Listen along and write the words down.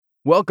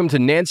Welcome to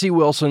Nancy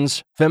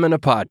Wilson's Femina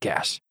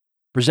Podcast,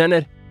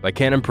 presented by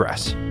Canon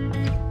Press.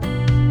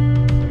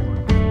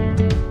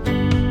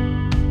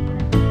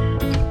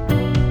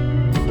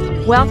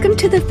 Welcome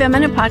to the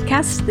Femina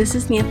Podcast. This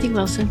is Nancy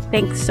Wilson.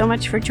 Thanks so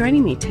much for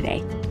joining me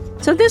today.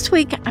 So this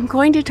week, I'm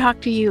going to talk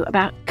to you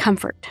about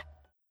comfort.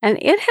 And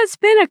it has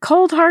been a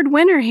cold, hard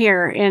winter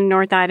here in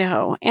North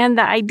Idaho, and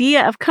the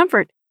idea of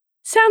comfort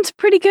sounds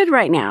pretty good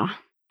right now.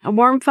 A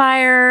warm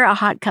fire, a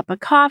hot cup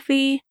of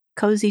coffee,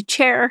 cozy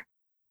chair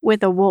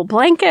with a wool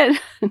blanket.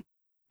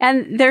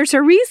 And there's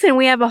a reason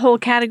we have a whole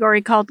category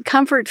called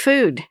comfort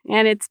food,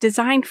 and it's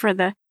designed for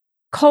the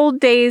cold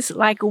days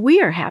like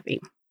we are having.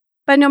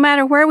 But no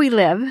matter where we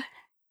live,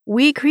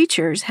 we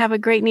creatures have a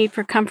great need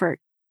for comfort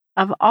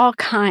of all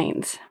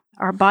kinds.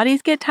 Our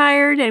bodies get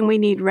tired and we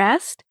need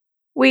rest.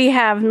 We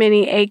have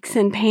many aches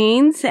and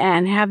pains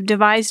and have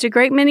devised a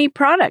great many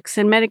products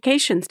and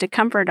medications to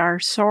comfort our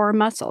sore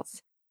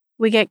muscles.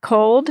 We get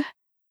cold,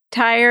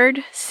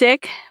 tired,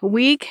 sick,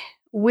 weak,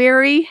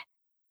 weary,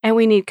 and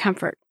we need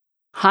comfort.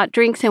 Hot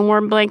drinks and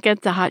warm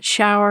blankets, a hot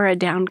shower, a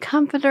down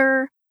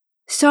comforter.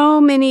 So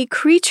many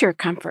creature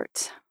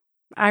comforts.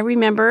 I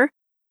remember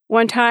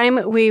one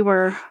time we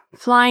were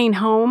flying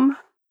home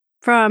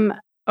from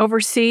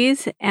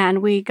overseas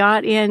and we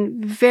got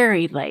in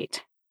very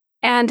late.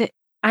 And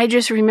I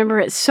just remember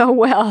it so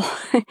well.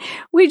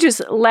 We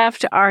just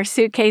left our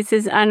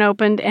suitcases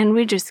unopened and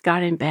we just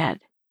got in bed.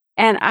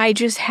 And I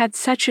just had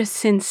such a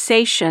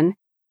sensation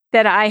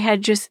that I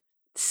had just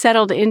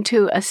settled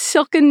into a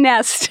silken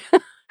nest.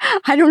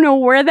 I don't know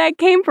where that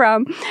came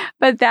from,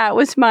 but that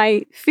was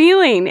my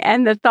feeling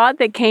and the thought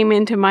that came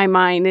into my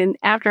mind. And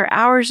after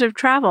hours of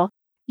travel,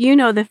 you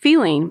know the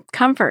feeling,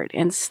 comfort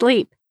and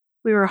sleep.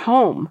 We were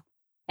home.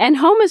 And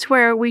home is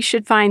where we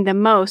should find the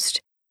most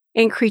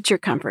in creature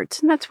comforts.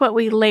 And that's what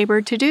we labor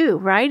to do,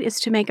 right? Is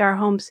to make our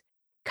homes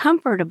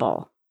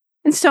comfortable.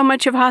 And so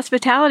much of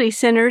hospitality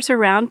centers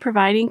around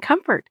providing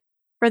comfort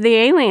for the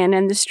alien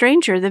and the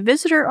stranger, the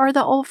visitor, or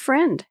the old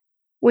friend.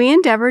 We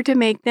endeavor to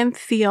make them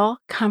feel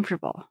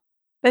comfortable.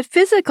 But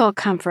physical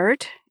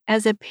comfort,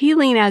 as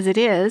appealing as it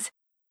is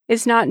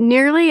not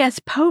nearly as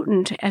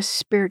potent as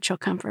spiritual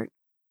comfort.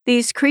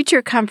 These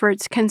creature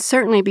comforts can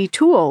certainly be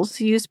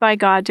tools used by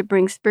God to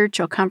bring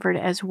spiritual comfort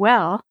as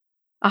well.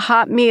 A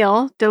hot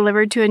meal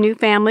delivered to a new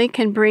family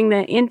can bring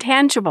the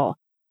intangible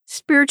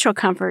spiritual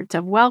comforts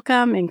of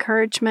welcome,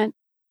 encouragement,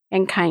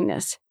 and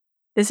kindness.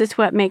 This is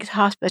what makes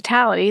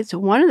hospitality, it's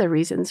one of the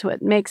reasons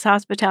what makes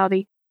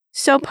hospitality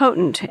so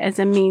potent as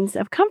a means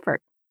of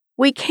comfort.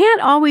 We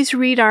can't always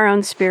read our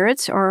own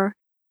spirits or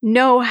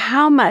know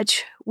how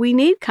much we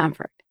need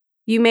comfort.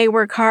 You may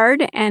work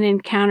hard and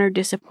encounter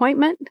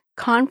disappointment,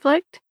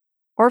 conflict,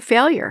 or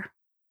failure,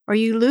 or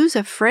you lose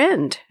a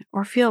friend,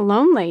 or feel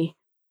lonely,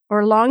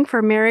 or long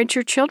for marriage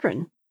or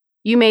children.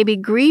 You may be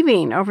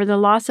grieving over the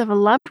loss of a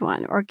loved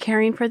one or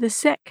caring for the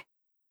sick.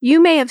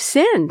 You may have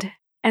sinned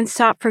and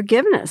sought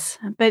forgiveness,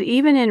 but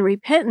even in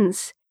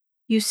repentance,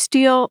 you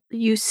still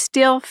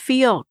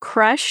feel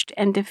crushed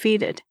and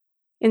defeated.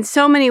 In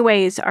so many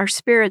ways, our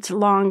spirits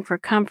long for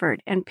comfort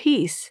and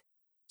peace.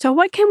 So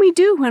what can we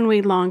do when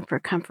we long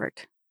for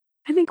comfort?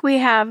 I think we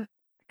have a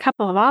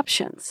couple of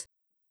options.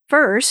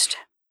 First,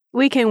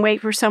 we can wait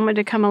for someone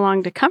to come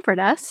along to comfort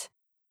us,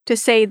 to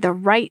say the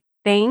right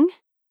thing,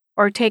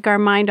 or take our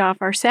mind off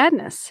our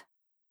sadness.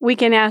 We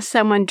can ask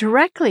someone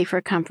directly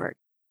for comfort.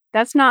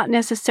 That's not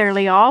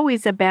necessarily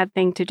always a bad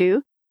thing to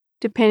do,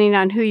 depending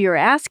on who you're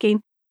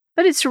asking,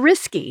 but it's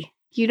risky.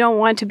 You don't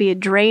want to be a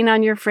drain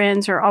on your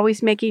friends or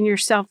always making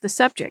yourself the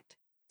subject.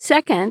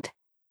 Second,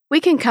 we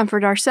can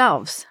comfort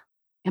ourselves.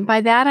 And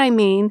by that I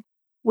mean,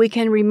 we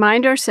can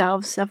remind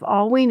ourselves of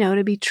all we know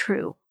to be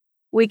true.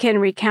 We can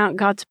recount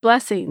God's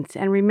blessings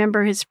and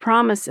remember His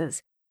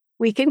promises.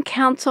 We can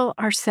counsel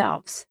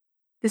ourselves.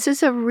 This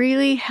is a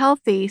really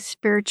healthy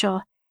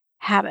spiritual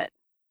habit.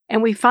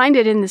 And we find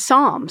it in the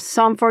Psalms,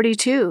 Psalm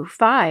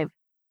 42:5.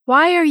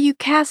 Why are you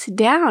cast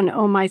down,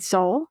 O my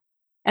soul?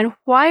 And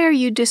why are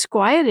you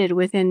disquieted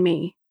within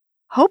me?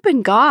 Hope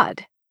in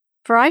God,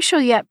 for I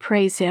shall yet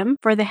praise Him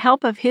for the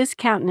help of His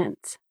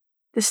countenance.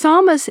 The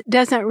psalmist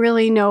doesn't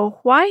really know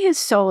why his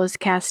soul is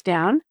cast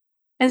down,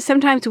 and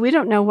sometimes we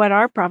don't know what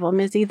our problem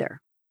is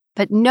either.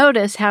 But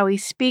notice how he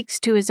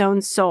speaks to his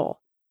own soul,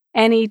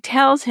 and he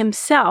tells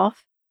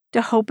himself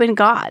to hope in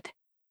God.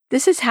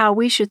 This is how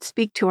we should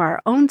speak to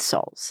our own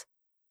souls.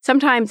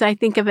 Sometimes I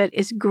think of it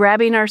as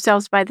grabbing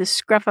ourselves by the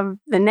scruff of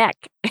the neck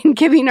and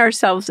giving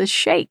ourselves a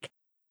shake.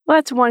 Well,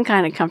 that's one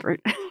kind of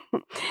comfort.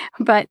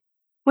 But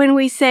when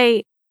we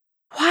say,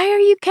 why are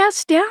you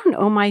cast down,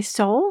 O my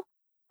soul?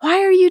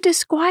 Why are you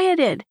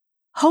disquieted?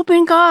 Hope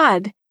in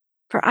God,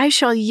 for I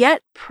shall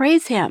yet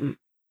praise Him.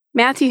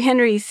 Matthew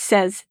Henry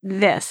says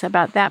this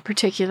about that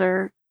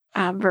particular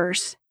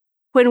verse.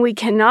 When we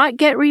cannot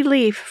get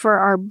relief for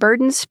our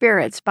burdened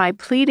spirits by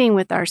pleading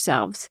with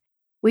ourselves,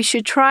 we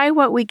should try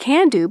what we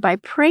can do by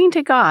praying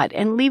to God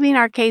and leaving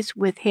our case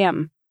with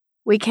Him.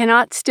 We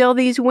cannot still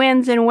these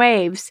winds and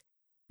waves,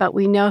 but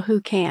we know who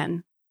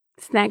can.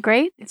 Isn't that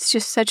great? It's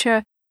just such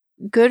a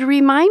good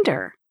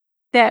reminder.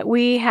 that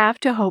we have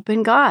to hope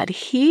in God.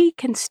 He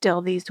can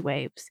still these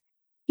waves.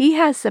 He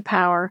has the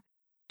power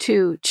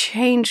to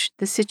change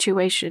the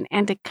situation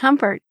and to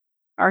comfort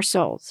our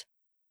souls.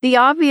 The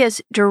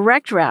obvious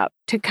direct route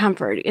to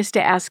comfort is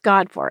to ask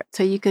God for it.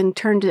 So you can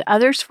turn to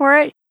others for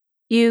it.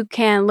 You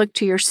can look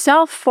to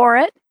yourself for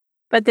it.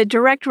 But the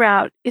direct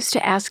route is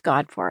to ask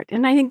God for it.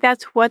 And I think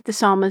that's what the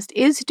psalmist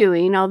is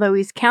doing, although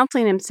he's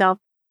counseling himself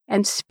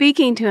and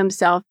speaking to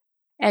himself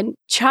and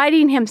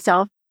chiding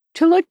himself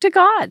to look to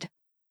God.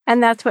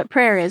 And that's what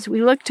prayer is.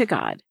 We look to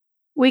God.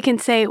 We can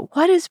say,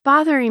 what is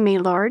bothering me,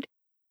 Lord?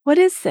 What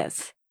is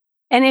this?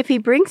 And if he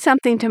brings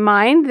something to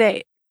mind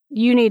that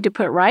you need to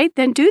put right,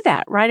 then do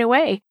that right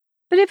away.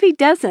 But if he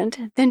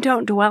doesn't, then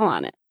don't dwell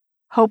on it.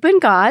 Hope in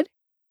God,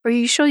 for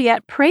you shall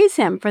yet praise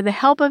him for the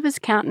help of his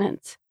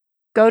countenance.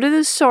 Go to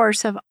the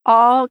source of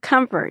all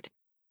comfort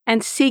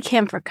and seek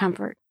him for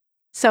comfort.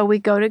 So we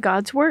go to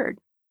God's word.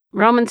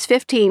 Romans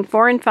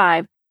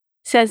 15:4-5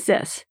 says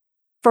this,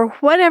 for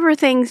whatever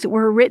things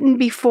were written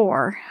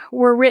before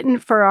were written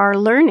for our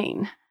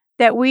learning,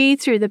 that we,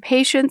 through the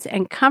patience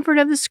and comfort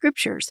of the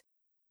scriptures,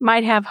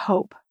 might have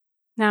hope.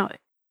 Now,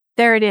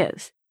 there it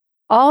is.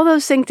 All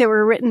those things that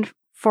were written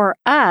for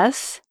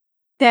us,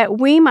 that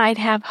we might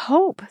have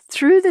hope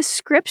through the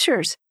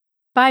scriptures,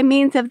 by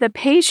means of the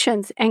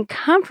patience and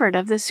comfort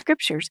of the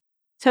scriptures.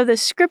 So the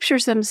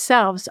scriptures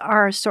themselves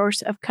are a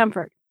source of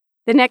comfort.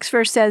 The next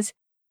verse says,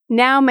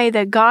 now may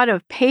the God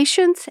of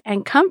patience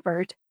and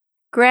comfort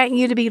grant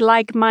you to be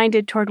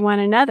like-minded toward one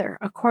another,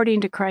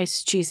 according to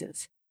Christ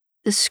Jesus.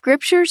 The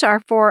scriptures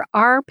are for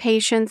our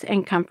patience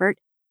and comfort,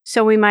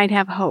 so we might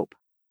have hope.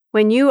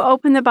 When you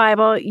open the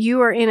Bible,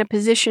 you are in a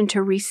position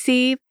to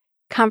receive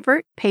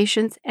comfort,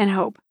 patience, and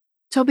hope.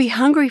 So be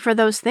hungry for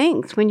those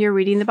things when you're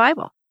reading the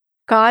Bible.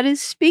 God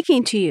is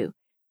speaking to you.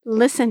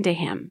 Listen to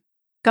him.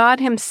 God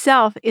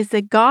himself is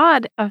the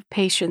God of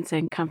patience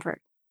and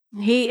comfort.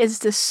 He is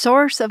the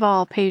source of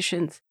all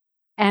patience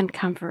and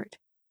comfort.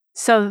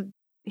 So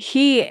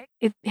he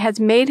has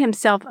made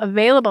himself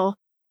available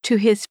to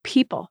his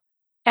people,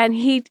 and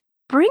he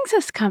brings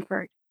us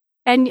comfort.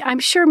 And I'm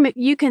sure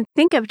you can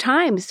think of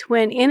times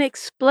when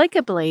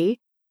inexplicably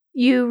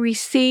you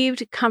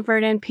received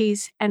comfort and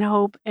peace and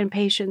hope and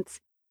patience,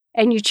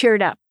 and you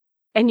cheered up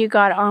and you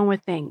got on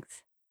with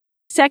things.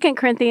 2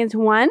 Corinthians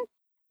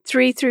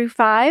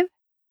 1:3-5,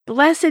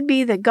 blessed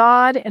be the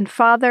God and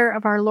Father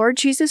of our Lord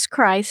Jesus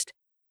Christ,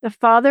 the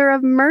Father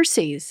of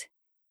mercies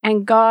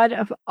and God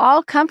of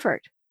all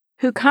comfort,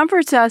 who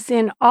comforts us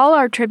in all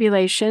our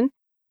tribulation,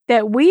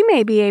 that we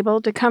may be able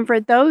to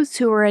comfort those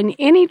who are in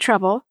any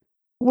trouble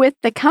with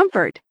the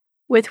comfort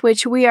with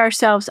which we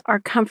ourselves are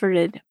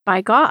comforted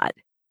by God.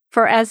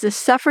 For as the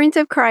sufferings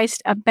of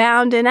Christ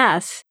abound in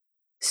us,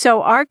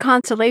 so our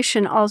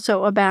consolation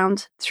also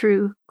abounds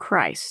through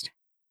Christ.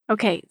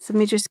 Okay, so let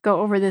me just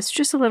go over this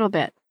just a little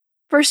bit.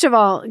 First of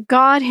all,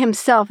 God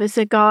himself is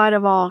the God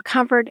of all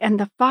comfort and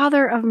the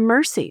Father of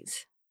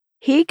mercies.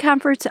 He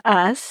comforts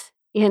us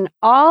in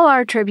all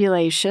our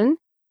tribulation,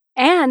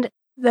 and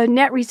the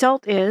net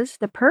result is,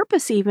 the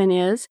purpose even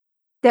is,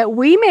 that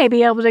we may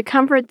be able to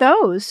comfort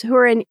those who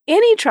are in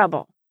any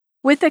trouble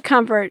with the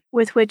comfort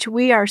with which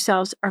we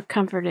ourselves are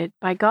comforted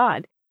by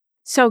God.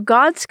 So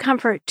God's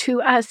comfort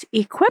to us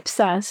equips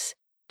us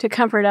to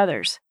comfort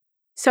others.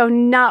 So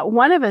not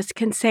one of us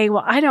can say,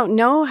 well, I don't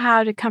know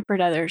how to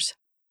comfort others.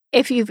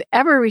 If you've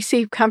ever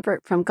received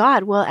comfort from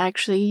God, well,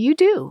 actually you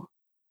do.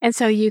 And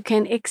so you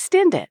can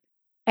extend it.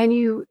 And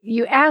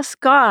you ask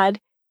God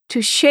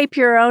to shape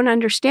your own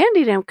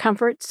understanding of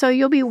comfort so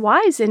you'll be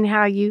wise in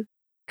how you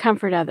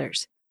comfort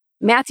others.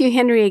 Matthew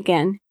Henry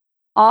again,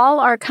 all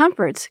our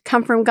comforts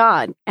come from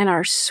God, and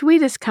our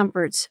sweetest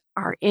comforts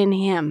are in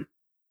him.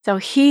 So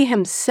he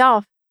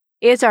himself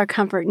is our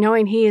comfort,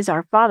 knowing he is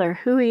our Father,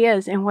 who he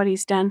is, and what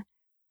he's done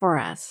for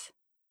us.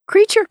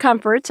 Creature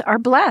comforts are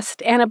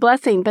blessed and a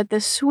blessing, but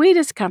the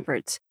sweetest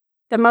comforts,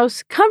 the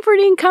most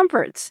comforting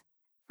comforts,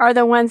 are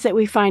the ones that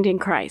we find in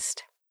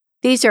Christ.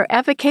 These are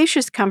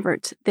efficacious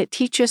comforts that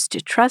teach us to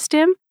trust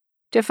him,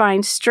 to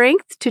find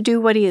strength to do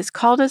what he has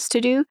called us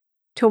to do,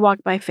 to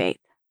walk by faith.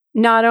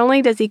 Not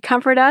only does he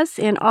comfort us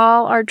in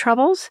all our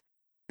troubles,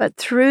 but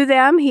through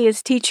them he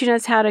is teaching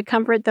us how to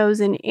comfort those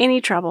in any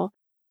trouble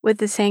with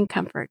the same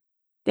comfort.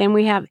 Then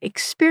we have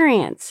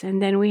experience,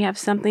 and then we have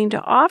something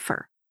to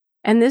offer.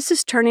 And this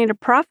is turning a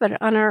profit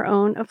on our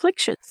own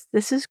afflictions.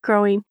 This is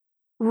growing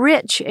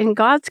rich in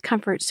God's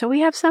comfort, so we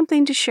have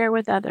something to share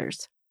with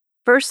others.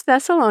 1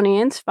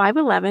 Thessalonians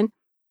 5:11,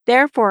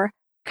 therefore,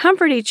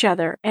 comfort each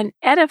other and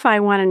edify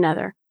one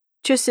another,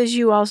 just as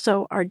you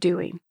also are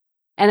doing.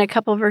 And a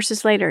couple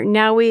verses later,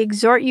 now we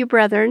exhort you,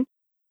 brethren,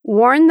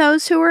 warn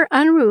those who are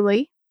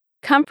unruly,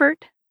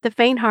 comfort the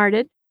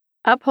faint-hearted,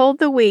 uphold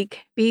the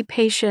weak, be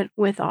patient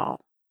with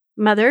all.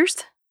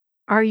 Mothers,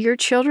 are your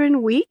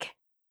children weak?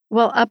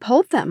 Well,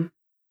 uphold them.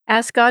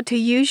 Ask God to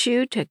use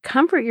you to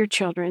comfort your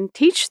children.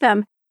 Teach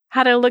them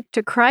how to look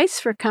to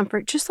Christ for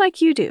comfort, just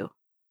like you do.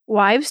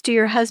 Wives, do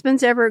your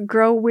husbands ever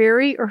grow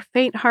weary or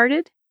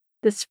faint-hearted?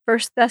 This 1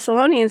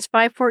 Thessalonians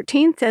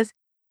 5:14 says,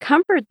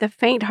 comfort the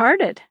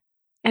faint-hearted.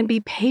 and be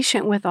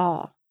patient with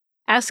all.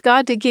 Ask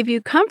God to give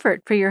you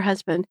comfort for your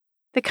husband,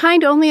 the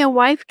kind only a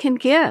wife can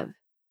give.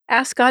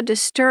 Ask God to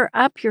stir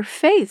up your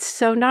faith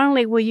so not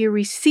only will you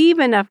receive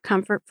enough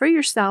comfort for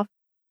yourself,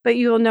 but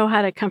you will know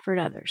how to comfort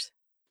others.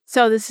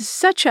 So this is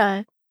such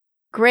a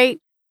great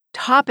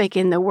topic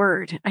in the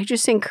Word. I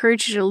just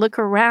encourage you to look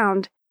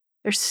around.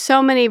 There's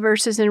so many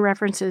verses and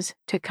references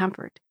to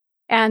comfort.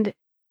 And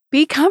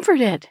be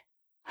comforted.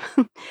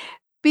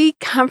 Be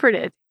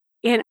comforted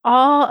in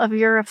all of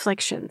your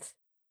afflictions.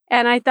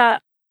 And I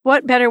thought,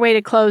 what better way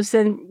to close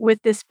than with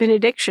this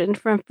benediction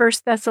from 1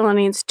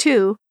 Thessalonians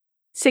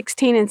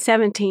 2:16 and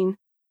 17.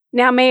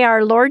 Now may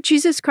our Lord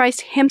Jesus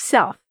Christ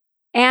himself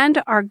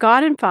and our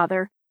God and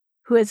Father,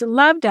 who has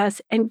loved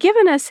us and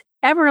given us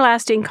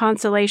everlasting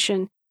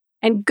consolation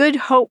and good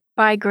hope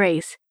by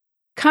grace,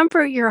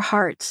 comfort your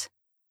hearts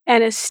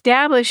and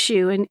establish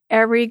you in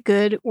every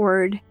good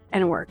word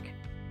and work.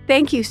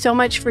 Thank you so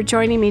much for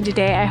joining me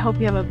today. I hope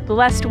you have a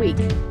blessed week.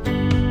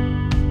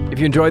 If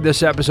you enjoyed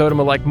this episode and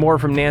would like more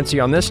from Nancy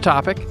on this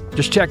topic,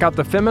 just check out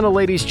the Feminine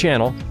Ladies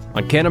channel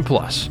on Canon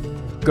Plus.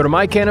 Go to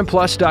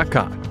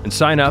mycanonplus.com and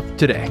sign up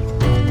today.